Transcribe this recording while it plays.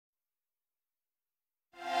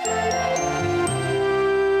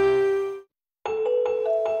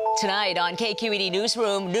Tonight on KQED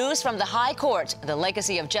Newsroom, news from the High Court, the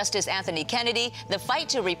legacy of Justice Anthony Kennedy, the fight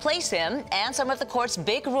to replace him, and some of the court's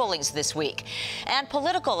big rulings this week. And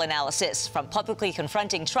political analysis, from publicly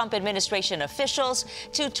confronting Trump administration officials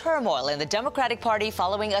to turmoil in the Democratic Party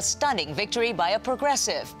following a stunning victory by a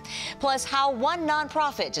progressive. Plus, how one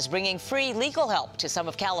nonprofit is bringing free legal help to some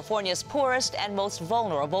of California's poorest and most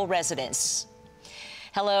vulnerable residents.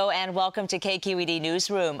 Hello and welcome to KQED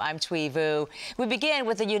Newsroom. I'm Thuy Vu. We begin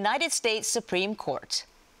with the United States Supreme Court.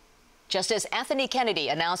 Justice Anthony Kennedy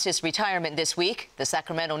announced his retirement this week. The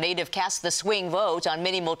Sacramento native cast the swing vote on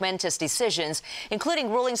many momentous decisions,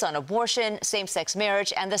 including rulings on abortion, same-sex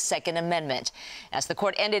marriage, and the Second Amendment. As the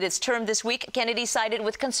court ended its term this week, Kennedy sided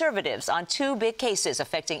with conservatives on two big cases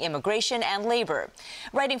affecting immigration and labor.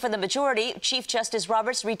 Writing for the majority, Chief Justice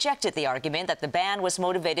Roberts rejected the argument that the ban was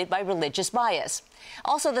motivated by religious bias.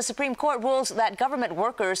 Also, the Supreme Court rules that government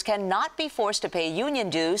workers cannot be forced to pay union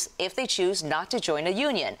dues if they choose not to join a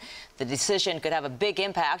union. The decision could have a big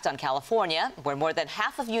impact on California, where more than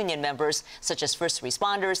half of union members, such as first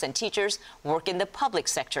responders and teachers, work in the public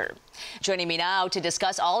sector. Joining me now to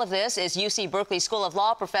discuss all of this is UC Berkeley School of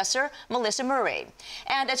Law professor Melissa Murray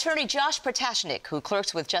and attorney Josh Patashnik, who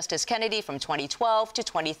clerked with Justice Kennedy from 2012 to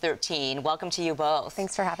 2013. Welcome to you both.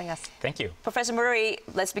 Thanks for having us. Thank you. Professor Murray,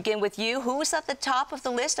 let's begin with you. Who is at the top of the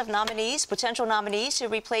list of nominees, potential nominees to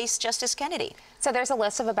replace Justice Kennedy? So there's a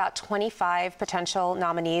list of about 25 potential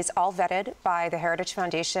nominees, all vetted by the Heritage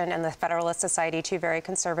Foundation and the Federalist Society, two very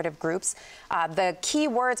conservative groups. The key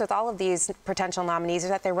words with all of these potential nominees are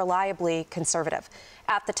that they're reliably conservative.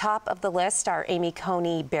 At the top of the list are Aimee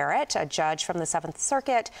Coney Barrett, a judge from the Seventh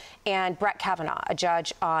Circuit, and Brett Kavanaugh, a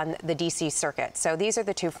judge on the D.C. Circuit. So these are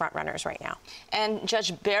the two frontrunners right now. And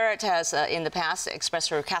Judge Barrett has, in the past, expressed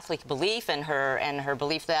her Catholic belief and her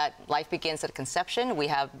belief that life begins at conception. We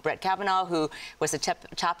have Brett Kavanaugh, who was the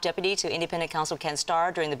top deputy to independent counsel Ken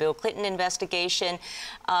Starr during the Bill Clinton investigation.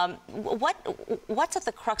 What's at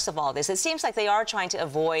the crux of all this? It seems like they are trying to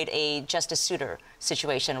avoid a Justice Souter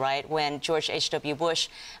situation, right? When George H.W. Bush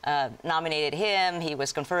nominated him, he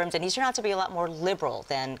was confirmed, and he turned out to be a lot more liberal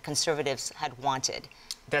than conservatives had wanted.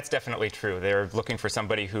 That's definitely true. They're looking for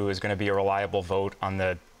somebody who is going to be a reliable vote on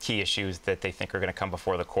the key issues that they think are going to come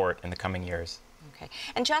before the court in the coming years. Okay.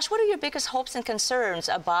 And Josh, what are your biggest hopes and concerns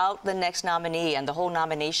about the next nominee and the whole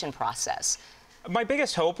nomination process? My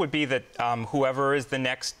biggest hope would be that whoever is the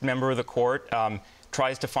next member of the court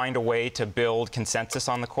tries to find a way to build consensus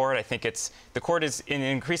on the court. I think the court is in an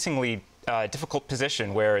increasingly difficult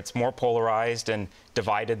position where it's more polarized and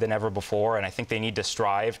divided than ever before, and I think they need to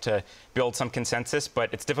strive to build some consensus,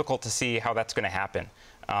 but it's difficult to see how that's going to happen.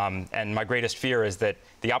 And my greatest fear is that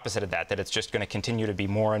the opposite of that it's just going to continue to be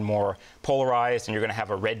more and more polarized, and you're going to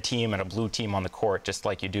have a red team and a blue team on the court, just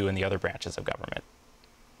like you do in the other branches of government.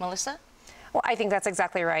 Melissa? Well, I think that's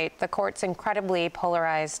exactly right. The court's incredibly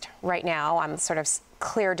polarized right now on sort of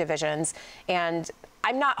clear divisions, and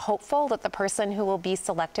I'm not hopeful that the person who will be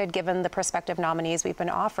selected, given the prospective nominees we've been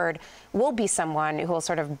offered, will be someone who will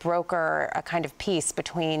sort of broker a kind of peace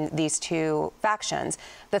between these two factions.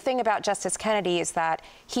 The thing about Justice Kennedy is that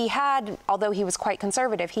he had, although he was quite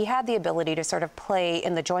conservative, he had the ability to sort of play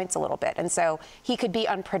in the joints a little bit, and so he could be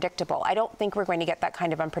unpredictable. I don't think we're going to get that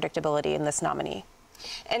kind of unpredictability in this nominee.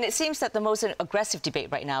 And it seems that the most aggressive debate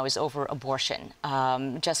right now is over abortion.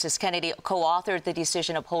 Justice Kennedy co-authored the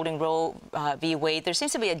decision upholding Roe v. Wade. There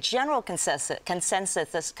seems to be a general consensus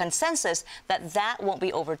that won't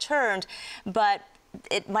be overturned, but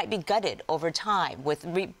it might be gutted over time,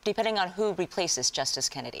 depending on who replaces Justice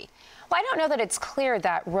Kennedy. Well, I don't know that it's clear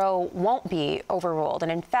that Roe won't be overruled.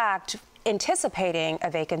 And in fact, anticipating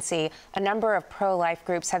a vacancy, a number of pro-life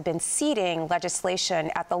groups have been seeding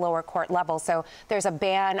legislation at the lower court level. So there's a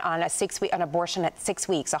ban on an abortion at 6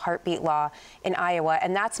 weeks, a heartbeat law in Iowa,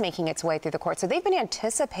 and that's making its way through the court. So they've been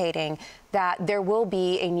anticipating that there will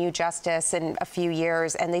be a new justice in a few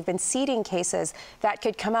years, and they've been seeding cases that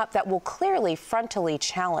could come up that will clearly frontally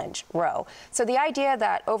challenge Roe. So the idea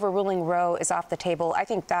that overruling Roe is off the table, I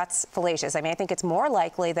think that's fallacious. I mean, I think it's more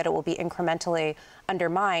likely that it will be incrementally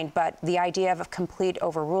undermined, but the idea of a complete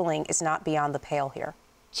overruling is not beyond the pale here.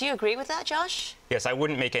 Do you agree with that, Josh? Yes, I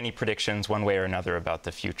wouldn't make any predictions one way or another about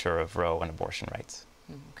the future of Roe and abortion rights.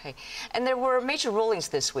 Okay. And there were major rulings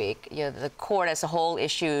this week. The court as a whole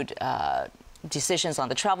issued decisions on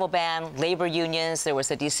the travel ban, labor unions. There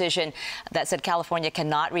was a decision that said California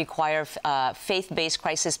cannot require faith-based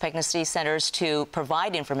crisis pregnancy centers to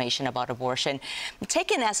provide information about abortion.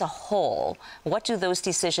 Taken as a whole, what do those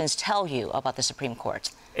decisions tell you about the Supreme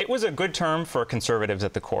Court? It was a good term for conservatives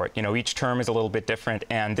at the court. You know, each term is a little bit different,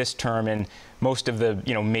 and this term, in most of the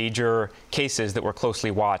major cases that were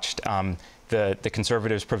closely watched, the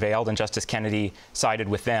conservatives prevailed, and Justice Kennedy sided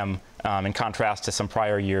with them, in contrast to some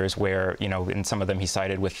prior years where, in some of them he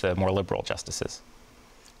sided with the more liberal justices.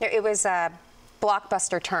 It was a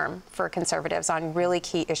blockbuster term for conservatives on really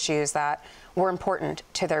key issues that were important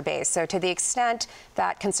to their base. So to the extent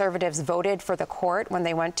that conservatives voted for the court when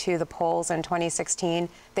they went to the polls in 2016,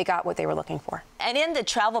 they got what they were looking for. And in the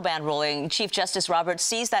travel ban ruling, Chief Justice Roberts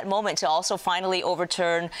seized that moment to also finally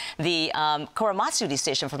overturn the Korematsu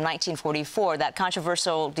decision from 1944, that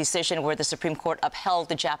controversial decision where the Supreme Court upheld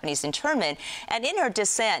the Japanese internment. And in her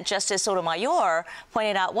dissent, Justice Sotomayor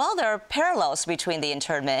pointed out, well, there are parallels between the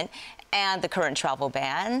internment and the current travel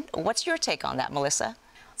ban. What's your take on that, Melissa?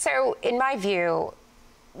 So, in my view,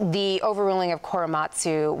 the overruling of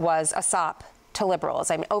Korematsu was a sop to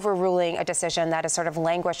liberals. I mean, overruling a decision that has sort of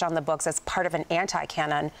languished on the books as part of an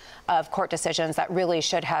anti-canon of court decisions that really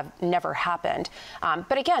should have never happened.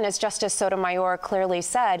 But again, as Justice Sotomayor clearly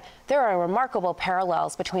said, there are remarkable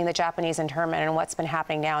parallels between the Japanese internment and what's been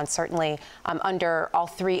happening now, and certainly under all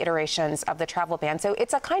three iterations of the travel ban. So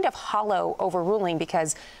it's a kind of hollow overruling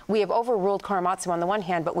because we have overruled Korematsu on the one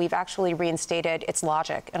hand, but we've actually reinstated its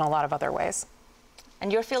logic in a lot of other ways.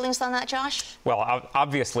 And your feelings on that, Josh? Well,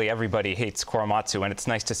 obviously everybody hates Korematsu, and it's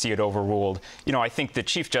nice to see it overruled. I think the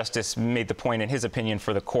Chief Justice made the point in his opinion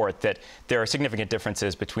for the court that there are significant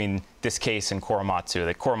differences between this case and Korematsu,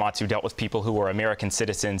 that Korematsu dealt with people who were American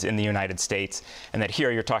citizens in the United States, and that here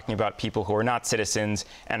you're talking about people who are not citizens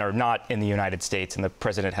and are not in the United States, and the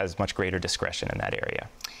president has much greater discretion in that area.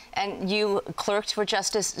 And you clerked for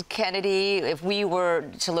Justice Kennedy. If we were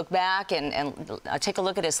to look back and take a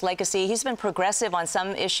look at his legacy, he's been progressive on some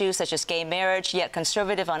issues such as gay marriage, yet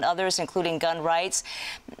conservative on others, including gun rights.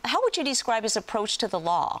 How would you describe his approach to the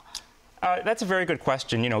law? That's a very good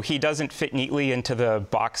question. He doesn't fit neatly into the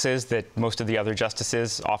boxes that most of the other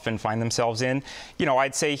justices often find themselves in.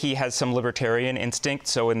 I'd say he has some libertarian instinct.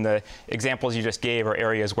 So in the examples you just gave are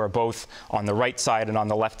areas where both on the right side and on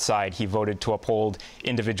the left side he voted to uphold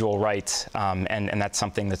individual rights, and that's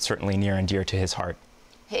something that's certainly near and dear to his heart.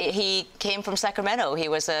 He came from Sacramento. He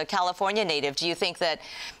was a California native. Do you think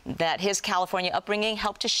that his California upbringing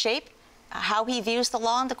helped to shape how he views the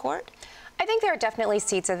law in the court? I think there are definitely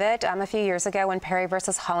seeds of it. A few years ago when Perry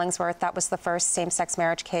versus Hollingsworth, that was the first same-sex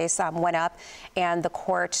marriage case, went up and the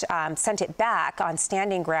court sent it back on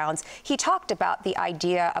standing grounds, he talked about the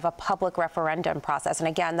idea of a public referendum process. And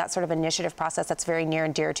again, that sort of initiative process that's very near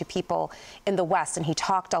and dear to people in the West. And he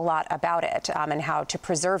talked a lot about it and how to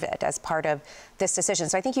preserve it as part of this decision.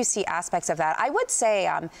 So I think you see aspects of that. I would say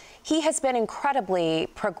he has been incredibly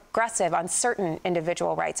progressive on certain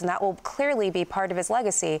individual rights, and that will clearly be part of his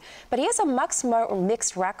legacy. But he has a much more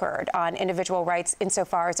mixed record on individual rights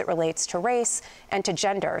insofar as it relates to race and to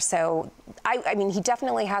gender. So, I mean, he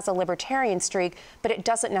definitely has a libertarian streak, but it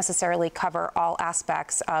doesn't necessarily cover all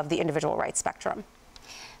aspects of the individual rights spectrum.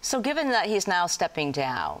 So given that he's now stepping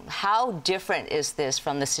down, how different is this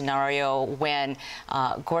from the scenario when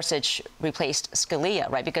Gorsuch replaced Scalia,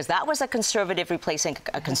 right? Because that was a conservative replacing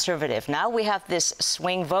a conservative. Now we have this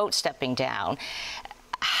swing vote stepping down.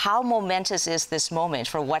 How momentous is this moment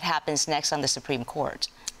for what happens next on the Supreme Court?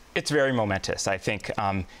 It's very momentous. I think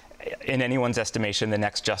in anyone's estimation, the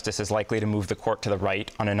next justice is likely to move the court to the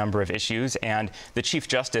right on a number of issues, and the Chief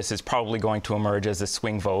Justice is probably going to emerge as a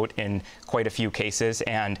swing vote in quite a few cases,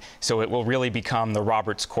 and so it will really become the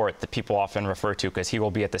Roberts Court that people often refer to, because he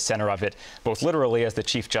will be at the center of it, both literally as the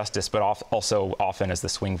Chief Justice, but also often as the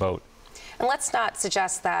swing vote. And let's not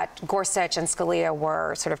suggest that Gorsuch and Scalia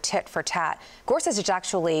were sort of tit for tat. Gorsuch is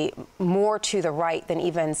actually more to the right than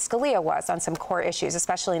even Scalia was on some core issues,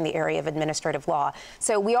 especially in the area of administrative law.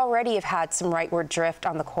 So we already have had some rightward drift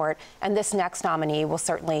on the court, and this next nominee will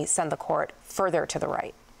certainly send the court further to the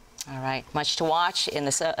right. All right, much to watch in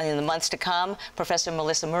the months to come. Professor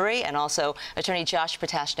Melissa Murray and also Attorney Josh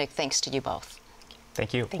Patashnik, thanks to you both.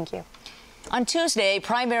 Thank you. Thank you. On Tuesday,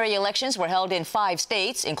 primary elections were held in 5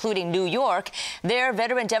 states, including New York. There,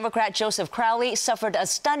 veteran Democrat Joseph Crowley suffered a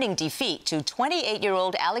stunning defeat to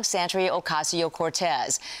 28-year-old Alexandria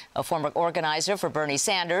Ocasio-Cortez. A former organizer for Bernie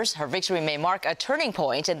Sanders, her victory may mark a turning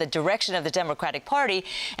point in the direction of the Democratic Party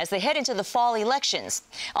as they head into the fall elections.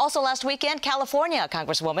 Also last weekend, California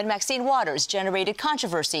Congresswoman Maxine Waters generated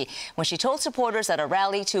controversy when she told supporters at a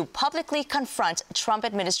rally to publicly confront Trump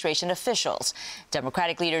administration officials.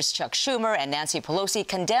 Democratic leaders Chuck Schumer and Nancy Pelosi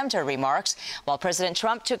condemned her remarks, while President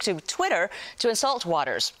Trump took to Twitter to insult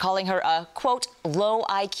Waters, calling her a, quote, low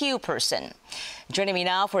IQ person. Joining me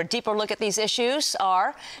now for a deeper look at these issues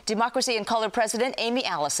are Democracy in Color President Aimee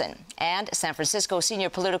Allison and San Francisco senior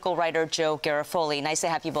political writer Joe Garofoli. Nice to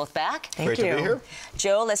have you both back. Thank you. Great to be here.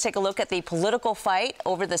 Joe, let's take a look at the political fight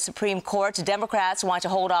over the Supreme Court. Democrats want to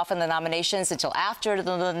hold off on the nominations until after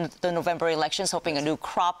the November elections, hoping a new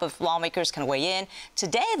crop of lawmakers can weigh in.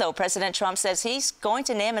 Today, though, President Trump says he's going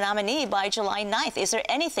to name a nominee by July 9th. Is there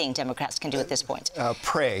anything Democrats can do at this point?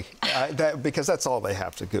 Pray, because that's all they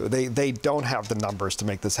have to do. They don't have the numbers to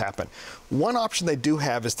make this happen. One option they do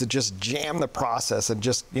have is to just jam the process and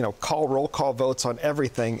just, call roll call votes on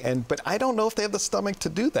everything. But I don't know if they have the stomach to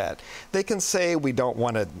do that. They can say we don't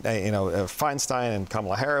want to, Feinstein and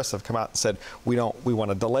Kamala Harris have come out and said we want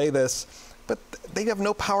to delay this, but they have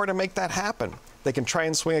no power to make that happen. They can try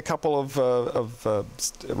and swing a couple of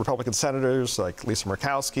Republican senators like Lisa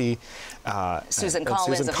Murkowski, Susan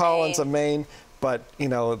Collins of Maine. But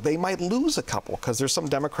they might lose a couple because there's some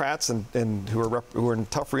Democrats who are in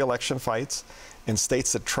tough re-election fights in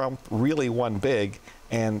states that Trump really won big,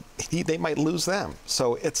 and they might lose them.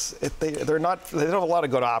 So they don't have a lot of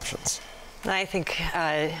good options. I think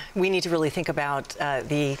we need to really think about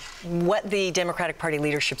what the Democratic Party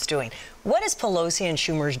leadership's doing. What is Pelosi and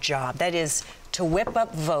Schumer's job? That is to whip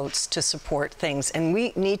up votes to support things. And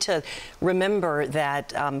we need to remember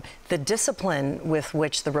that the discipline with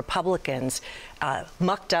which the Republicans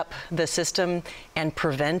mucked up the system and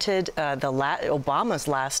prevented Obama's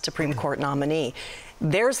last Supreme Court nominee,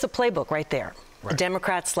 there's the playbook right there. Right.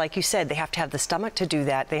 Democrats, like you said, they have to have the stomach to do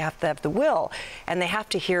that. They have to have the will, and they have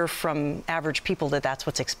to hear from average people that that's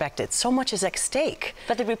what's expected. So much is at stake.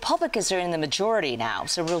 But the Republicans are in the majority now,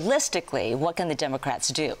 so realistically, what can the Democrats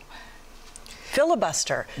do?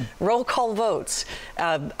 Filibuster, roll call votes,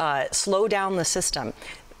 slow down the system.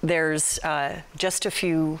 There's just a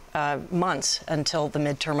few months until the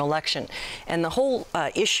midterm election. And the whole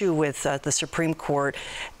issue with the Supreme Court,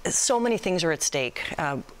 so many things are at stake.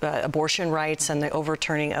 Abortion rights and the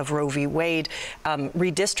overturning of Roe v. Wade,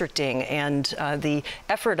 redistricting, and the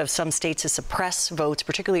effort of some states to suppress votes,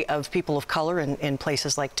 particularly of people of color in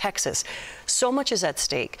places like Texas. So much is at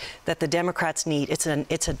stake that the Democrats need. It's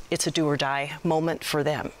a do or die moment for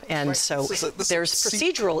them. And right. So there's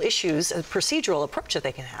procedural issues, a procedural approach that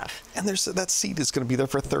they can have. And that seat is going to be there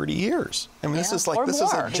for 30 years. I mean, this is a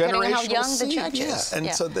generational depending on how young seat. The judge is. Yeah. And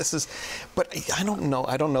so this is, but I don't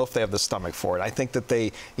know if they have the stomach for it. I think that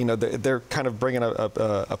they're kind of bringing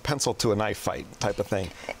a pencil to a knife fight type of thing.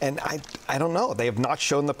 And I don't know. They have not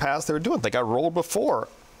shown the past they were doing. They got rolled before.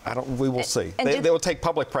 We will see. They will take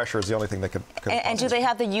public pressure is the only thing they could and do they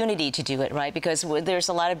have the unity to do it, right? Because there's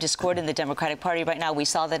a lot of discord in the Democratic Party right now. We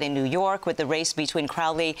saw that in New York with the race between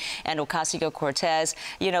Crowley and Ocasio-Cortez.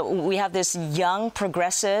 We have this young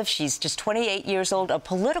progressive, she's just 28 years old, a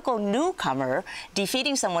political newcomer,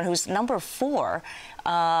 defeating someone who's number 4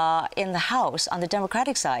 in the House on the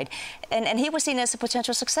Democratic side. And he was seen as a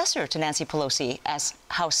potential successor to Nancy Pelosi as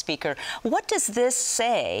House Speaker. What does this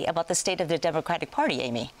say about the state of the Democratic Party,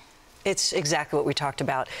 Aimee? It's exactly what we talked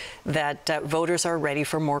about, that voters are ready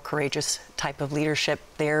for more courageous type of leadership.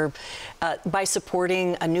 They're, by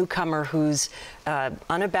supporting a newcomer who's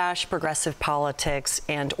unabashed progressive politics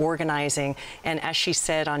and organizing, and as she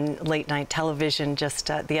said on late night television just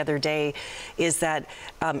the other day, is that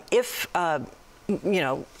if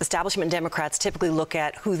establishment Democrats typically look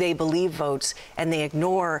at who they believe votes, and they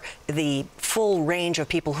ignore the full range of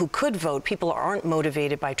people who could vote. People aren't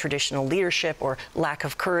motivated by traditional leadership or lack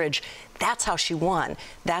of courage. That's how she won.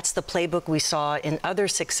 That's the playbook we saw in other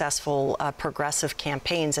successful progressive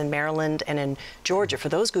campaigns in Maryland and in Georgia for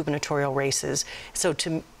those gubernatorial races. So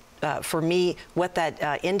for me, what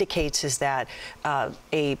that indicates is that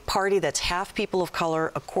a party that's half people of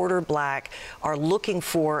color, a quarter black, are looking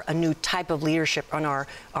for a new type of leadership and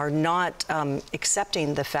are not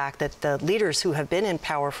accepting the fact that the leaders who have been in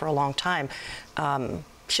power for a long time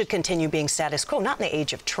should continue being status quo, not in the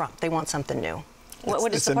age of Trump. They want something new.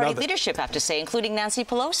 What does the party leadership have to say, including Nancy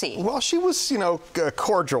Pelosi? Well, she was,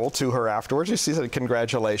 cordial to her afterwards. She said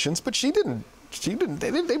congratulations, but she didn't she didn't.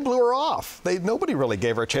 They blew her off. Nobody really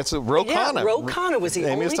gave her a chance. Ro Khanna. Yeah, Ro Khanna was the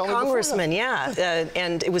Aimee only congressman. Yeah,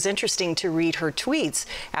 and it was interesting to read her tweets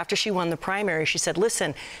after she won the primary. She said,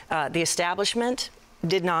 "Listen, the establishment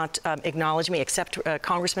did not acknowledge me, except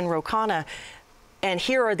Congressman Ro Khanna, and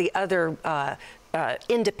here are the other."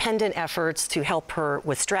 Independent efforts to help her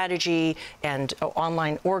with strategy and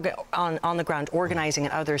online on the ground organizing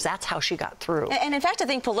and others. That's how she got through. And in fact, I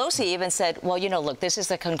think Pelosi even said, well, you know, look, this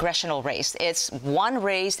is a congressional race. It's one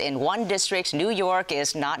race in one district. New York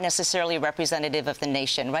is not necessarily representative of the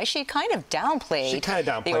nation, right? She kind of downplayed.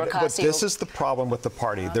 But this is the problem with the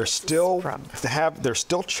party. They're still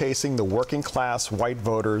chasing the working class white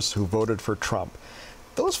voters who voted for Trump.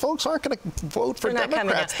 Those folks aren't going to vote for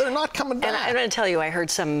Democrats. They're not coming back. And I'm going to tell you, I heard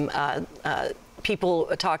some people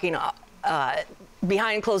talking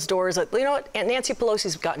behind closed doors. You know what? Nancy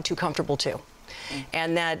Pelosi's gotten too comfortable too.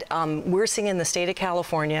 And that we're seeing in the state of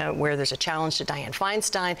California, where there's a challenge to Dianne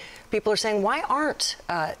Feinstein, people are saying, why aren't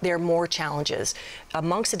there more challenges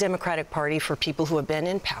amongst the Democratic Party for people who have been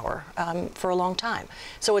in power for a long time?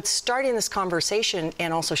 So it's starting this conversation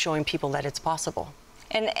and also showing people that it's possible.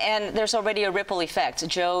 And there's already a ripple effect.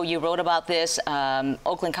 Joe, you wrote about this.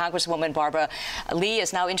 Oakland Congresswoman Barbara Lee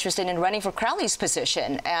is now interested in running for Crowley's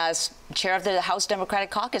position as chair of the House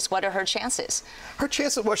Democratic Caucus. What are her chances? Her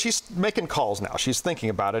chances, well, she's making calls now. She's thinking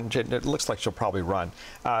about it, and it looks like she'll probably run.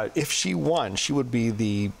 If she won, she would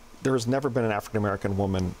be there has never been an African-American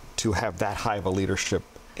woman to have that high of a leadership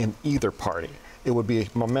in either party. It would be a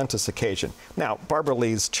momentous occasion. Now, Barbara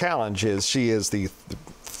Lee's challenge is she is the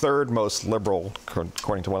third most liberal,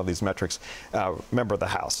 according to one of these metrics, member of the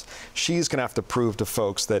House. She's going to have to prove to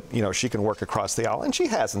folks that, you know, she can work across the aisle, and she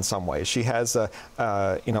has in some ways. She has,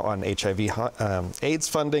 you know, on HIV AIDS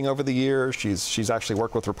funding over the years. She's actually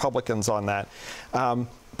worked with Republicans on that.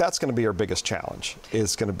 That's going to be her biggest challenge.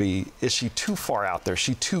 Is going to be, is she too far out there? Is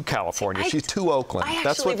she too California? She's too Oakland.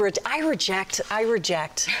 I reject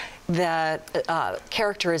the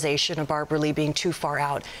characterization of Barbara Lee being too far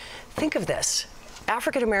out. Think of this.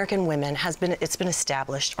 African-American women it's been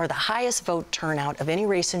established, are the highest vote turnout of any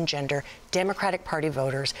race and gender Democratic Party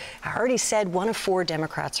voters. I already said 1 of 4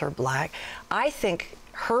 Democrats are black. I think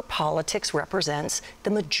her politics represents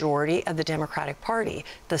the majority of the Democratic Party,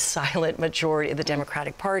 the silent majority of the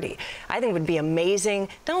Democratic Party. I think it would be amazing,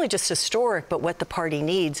 not only just historic, but what the party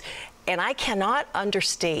needs. And I cannot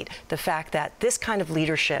understate the fact that this kind of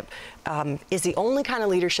leadership is the only kind of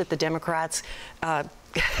leadership the Democrats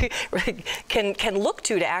can look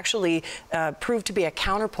to actually prove to be a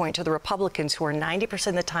counterpoint to the Republicans, who are 90%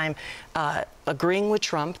 of the time agreeing with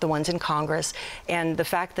Trump, the ones in Congress, and the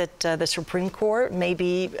fact that the Supreme Court may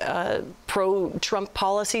be pro-Trump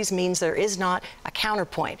policies means there is not a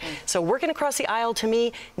counterpoint. So working across the aisle, to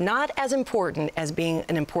me, not as important as being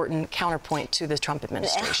an important counterpoint to the Trump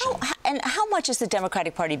administration. And how much is the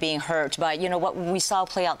Democratic Party being hurt by, you know, what we saw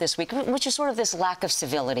play out this week, which is sort of this lack of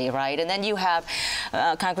civility, right? And then you have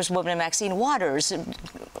Congresswoman Maxine Waters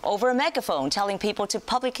over a megaphone telling people to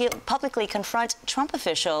publicly confront Trump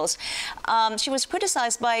officials. She was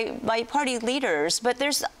criticized by party leaders, but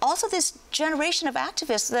there's also this generation of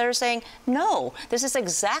activists that are saying, no, this is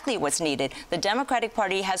exactly what's needed. The Democratic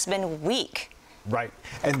Party has been weak. Right.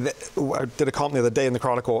 And I did a column the other day in the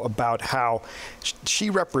Chronicle about how she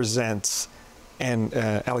represents, and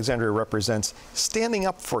Alexandria represents, standing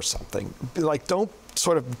up for something. Like, don't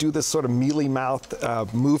sort of do this sort of mealy-mouthed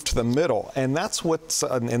move to the middle, and that's what's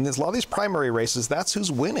in a lot of these primary races. That's who's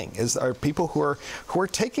winning, are people who are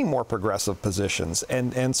taking more progressive positions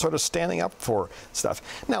and sort of standing up for stuff.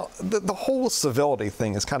 Now, the whole civility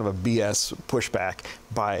thing is kind of a BS pushback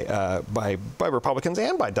by Republicans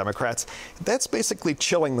and by Democrats. That's basically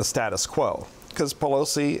chilling the status quo, because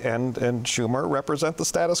Pelosi and Schumer represent the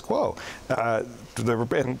status quo.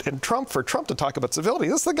 And Trump, for Trump to talk about civility,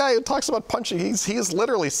 this is the guy who talks about punching. He has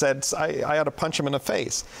literally said, I ought to punch him in the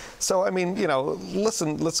face. So, I mean, you know,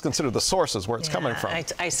 listen, let's consider the sources where it's coming from.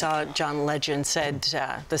 I saw John Legend said,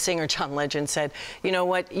 the singer John Legend said, you know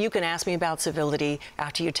what, you can ask me about civility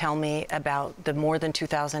after you tell me about the more than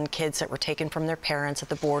 2,000 kids that were taken from their parents at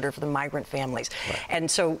the border for the migrant families. Right.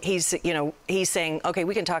 And so he's saying, okay,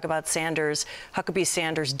 we can talk about Huckabee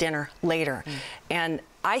Sanders dinner later. And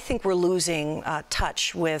I think we're losing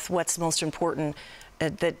touch with what's most important,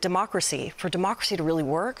 that democracy, for democracy to really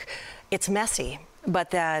work, it's messy,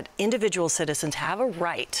 but that individual citizens have a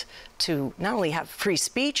right to not only have free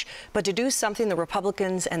speech, but to do something the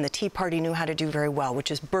Republicans and the Tea Party knew how to do very well,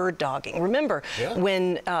 which is bird dogging. Remember,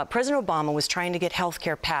 when President Obama was trying to get health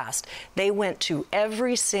care passed, they went to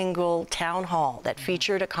every single town hall that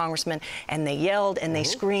featured a congressman, and they yelled and they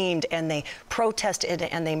screamed and they protested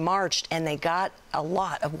and they marched, and they got a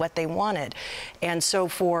lot of what they wanted. And so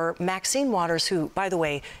for Maxine Waters, who, by the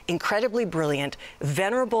way, incredibly brilliant,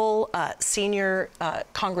 venerable senior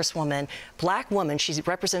congresswoman, black woman, she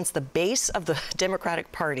represents the base of the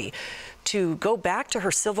Democratic Party, to go back to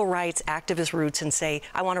her civil rights activist roots and say,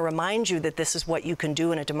 I want to remind you that this is what you can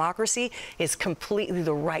do in a democracy, is completely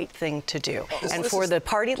the right thing to do. And for the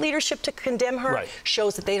party leadership to condemn her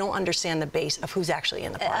shows that they don't understand the base of who's actually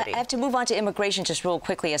in the party. I have to move on to immigration just real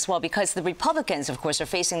quickly as well, because the Republicans, of course, are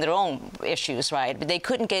facing their own issues, right? But they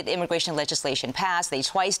couldn't get immigration legislation passed. They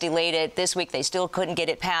twice delayed it. This week, they still couldn't get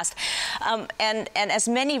it passed. And as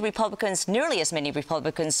many Republicans, nearly as many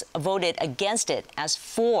Republicans, voted against it as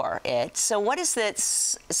for it. So what does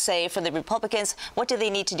this say for the Republicans? What do they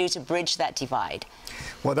need to do to bridge that divide?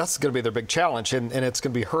 Well, that's going to be their big challenge, and it's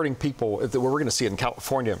going to be hurting people. What we're going to see in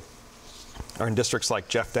California are in districts like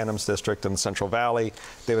Jeff Denham's district in the Central Valley,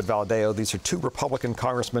 David Valadao. These are two Republican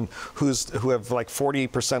congressmen who have like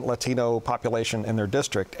 40% Latino population in their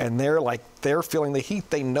district, and they're feeling the heat.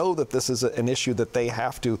 They know that this is an issue that they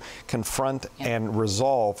have to confront and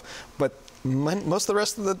resolve, but most of the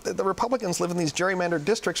rest of the Republicans live in these gerrymandered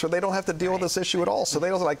districts where they don't have to deal with this issue at all. So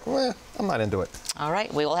they're like, I'm not into it. All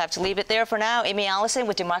right, we will have to leave it there for now. Aimee Allison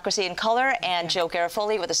with Democracy in Color and Joe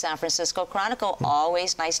Garofoli with the San Francisco Chronicle.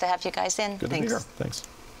 Always nice to have you guys in. Good to be here. Thanks.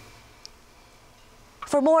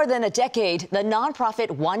 For more than a decade, the nonprofit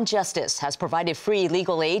OneJustice has provided free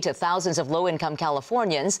legal aid to thousands of low-income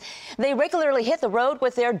Californians. They regularly hit the road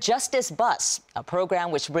with their Justice Bus, a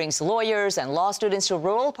program which brings lawyers and law students to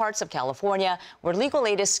rural parts of California where legal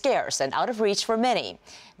aid is scarce and out of reach for many.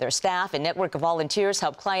 Their staff and network of volunteers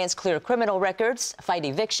help clients clear criminal records, fight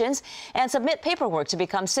evictions, and submit paperwork to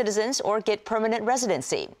become citizens or get permanent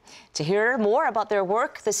residency. To hear more about their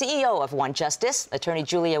work, the CEO of OneJustice, attorney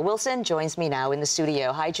Julia Wilson, joins me now in the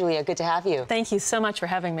studio. Hi, Julia. Good to have you. Thank you so much for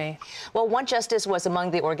having me. Well, OneJustice was among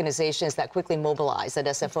the organizations that quickly mobilized at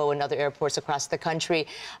SFO and other airports across the country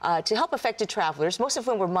to help affected travelers, most of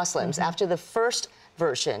whom were Muslims, after the first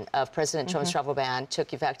version of President Trump's travel ban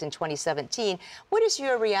took effect in 2017. What is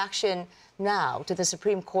your reaction now to the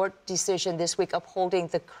Supreme Court decision this week upholding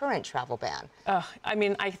the current travel ban? I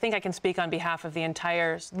mean, I think I can speak on behalf of the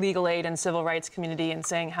entire legal aid and civil rights community in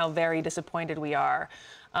saying how very disappointed we are.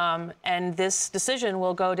 And this decision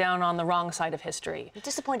will go down on the wrong side of history.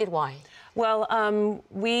 Disappointed why? Well,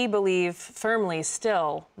 we believe firmly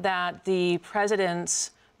still that the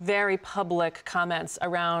president's very public comments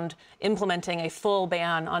around implementing a full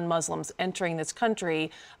ban on Muslims entering this country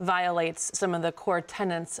violates some of the core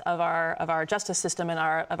tenets of our justice system and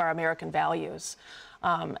of our American values.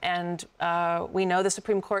 We know the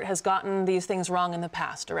Supreme Court has gotten these things wrong in the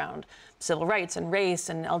past around civil rights and race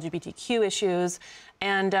and LGBTQ issues,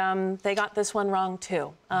 and they got this one wrong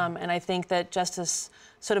too. And I think that Justice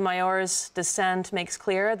Sotomayor's dissent makes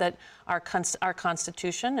clear that our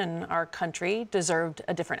Constitution and our country deserved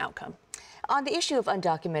a different outcome. On the issue of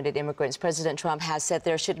undocumented immigrants, President Trump has said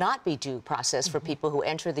there should not be due process for people who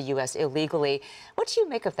enter the U.S. illegally. What do you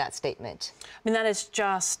make of that statement? I mean, that is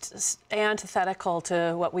just antithetical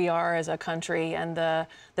to what we are as a country and the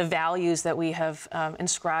values that we have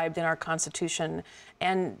inscribed in our Constitution.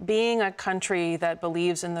 And being a country that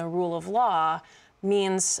believes in the rule of law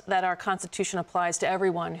means that our Constitution applies to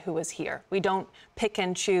everyone who is here. We don't pick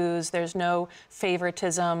and choose. There's no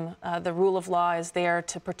favoritism. The rule of law is there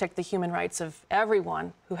to protect the human rights of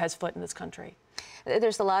everyone who has foot in this country.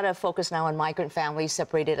 There's a lot of focus now on migrant families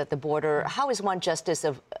separated at the border. How is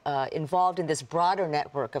OneJustice involved in this broader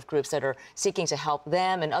network of groups that are seeking to help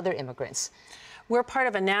them and other immigrants? We're part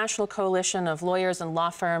of a national coalition of lawyers and law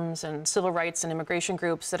firms and civil rights and immigration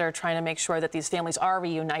groups that are trying to make sure that these families are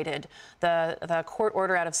reunited. The court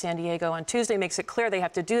order out of San Diego on Tuesday makes it clear they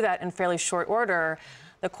have to do that in fairly short order.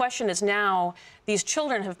 The question is now, these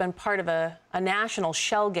children have been part of a national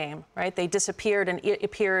shell game, right? They disappeared and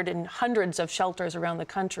appeared in hundreds of shelters around the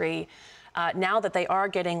country. Now that they are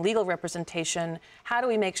getting legal representation, how do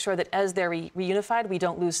we make sure that as they're reunified, we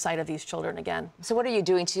don't lose sight of these children again? So what are you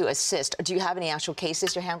doing to assist? Do you have any actual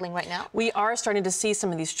cases you're handling right now? We are starting to see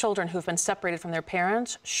some of these children who've been separated from their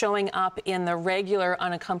parents showing up in the regular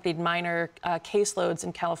unaccompanied minor caseloads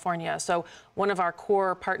in California. So one of our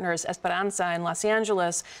core partners, Esperanza in Los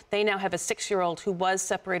Angeles, they now have a 6-year-old who was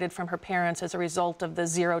separated from her parents as a result of the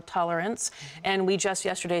zero tolerance. And we just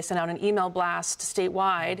yesterday sent out an email blast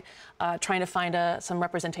statewide trying to find some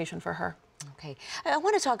representation for her. Okay. I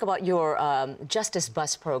want to talk about your Justice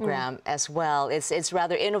Bus program as well. It's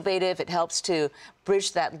rather innovative. It helps to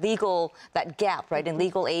bridge that gap, right, in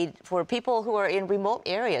legal aid for people who are in remote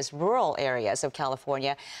areas, rural areas of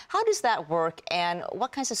California. How does that work, and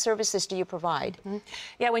what kinds of services do you provide?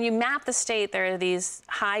 Yeah, when you map the state, there are these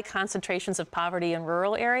high concentrations of poverty in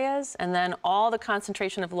rural areas, and then all the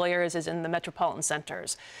concentration of lawyers is in the metropolitan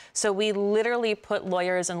centers. So we literally put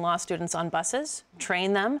lawyers and law students on buses,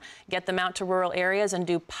 train them, get them out to rural areas, and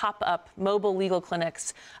do pop-up mobile legal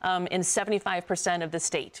clinics in 75% of the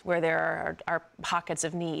state where there are pockets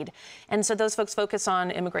of need. And so those folks focus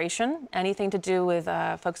on immigration, anything to do with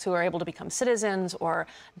folks who are able to become citizens, or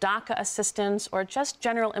DACA assistance, or just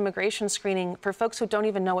general immigration screening for folks who don't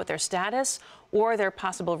even know what their status or their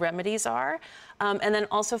possible remedies are. And then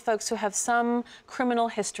also folks who have some criminal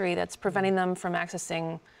history that's preventing them from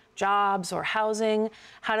accessing jobs or housing.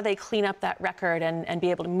 How do they clean up that record and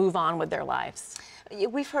be able to move on with their lives?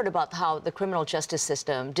 We've heard about how the criminal justice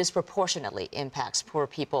system disproportionately impacts poor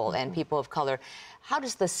people and people of color. How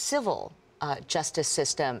does the civil justice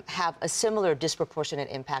system have a similar disproportionate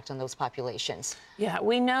impact on those populations? Yeah,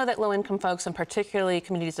 we know that low-income folks, and particularly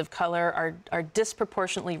communities of color, are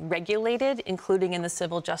disproportionately regulated, including in the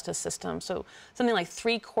civil justice system. So something like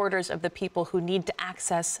 3/4 of the people who need to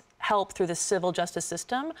access help through the civil justice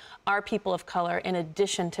system are people of color, in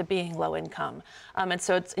addition to being low income. And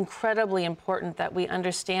so it's incredibly important that we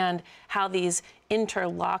understand how these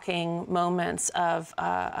interlocking moments of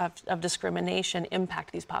discrimination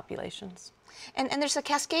impact these populations. And there's a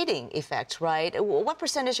cascading effect, right? What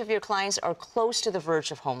percentage of your clients are close to the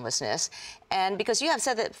verge of homelessness? And because you have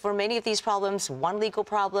said that for many of these problems, one legal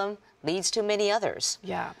problem leads to many others.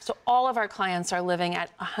 Yeah, so all of our clients are living at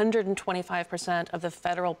 125% of the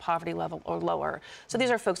federal poverty level or lower. So these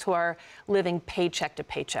are folks who are living paycheck to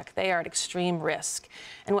paycheck. They are at extreme risk.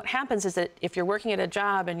 And what happens is that if you're working at a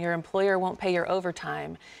job and your employer won't pay your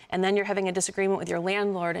overtime, and then you're having a disagreement with your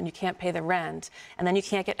landlord and you can't pay the rent, and then you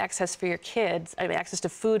can't get access for your kids, access to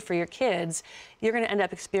food for your kids, you're going to end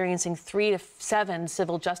up experiencing 3 to 7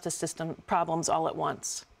 civil justice system problems all at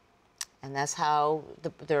once. And that's how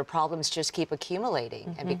their problems just keep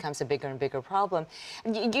accumulating and becomes a bigger and bigger problem.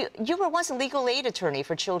 You were once a legal aid attorney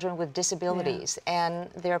for children with disabilities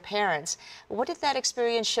and their parents. What did that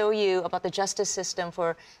experience show you about the justice system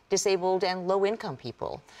for disabled and low-income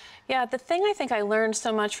people? Yeah, the thing I think I learned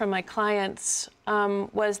so much from my clients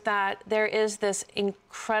was that there is this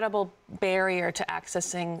incredible barrier to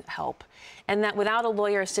accessing help, and that without a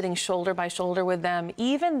lawyer sitting shoulder by shoulder with them,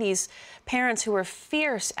 even these parents who were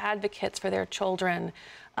fierce advocates for their children,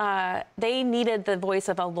 they needed the voice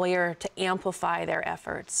of a lawyer to amplify their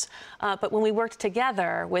efforts. But when we worked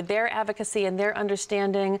together with their advocacy and their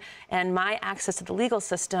understanding and my access to the legal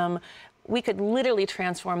system, we could literally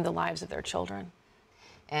transform the lives of their children.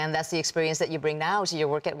 And that's the experience that you bring now to your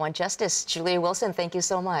work at OneJustice. Julia Wilson, thank you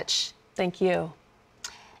so much. Thank you.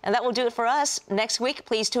 And that will do it for us. Next week,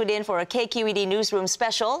 please tune in for a KQED Newsroom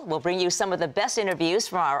special. We'll bring you some of the best interviews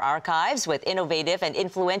from our archives with innovative and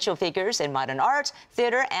influential figures in modern art,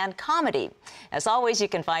 theater, and comedy. As always, you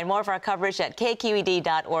can find more of our coverage at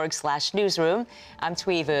kqed.org/newsroom. I'm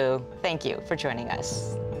Thuy Vu. Thank you for joining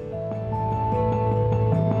us.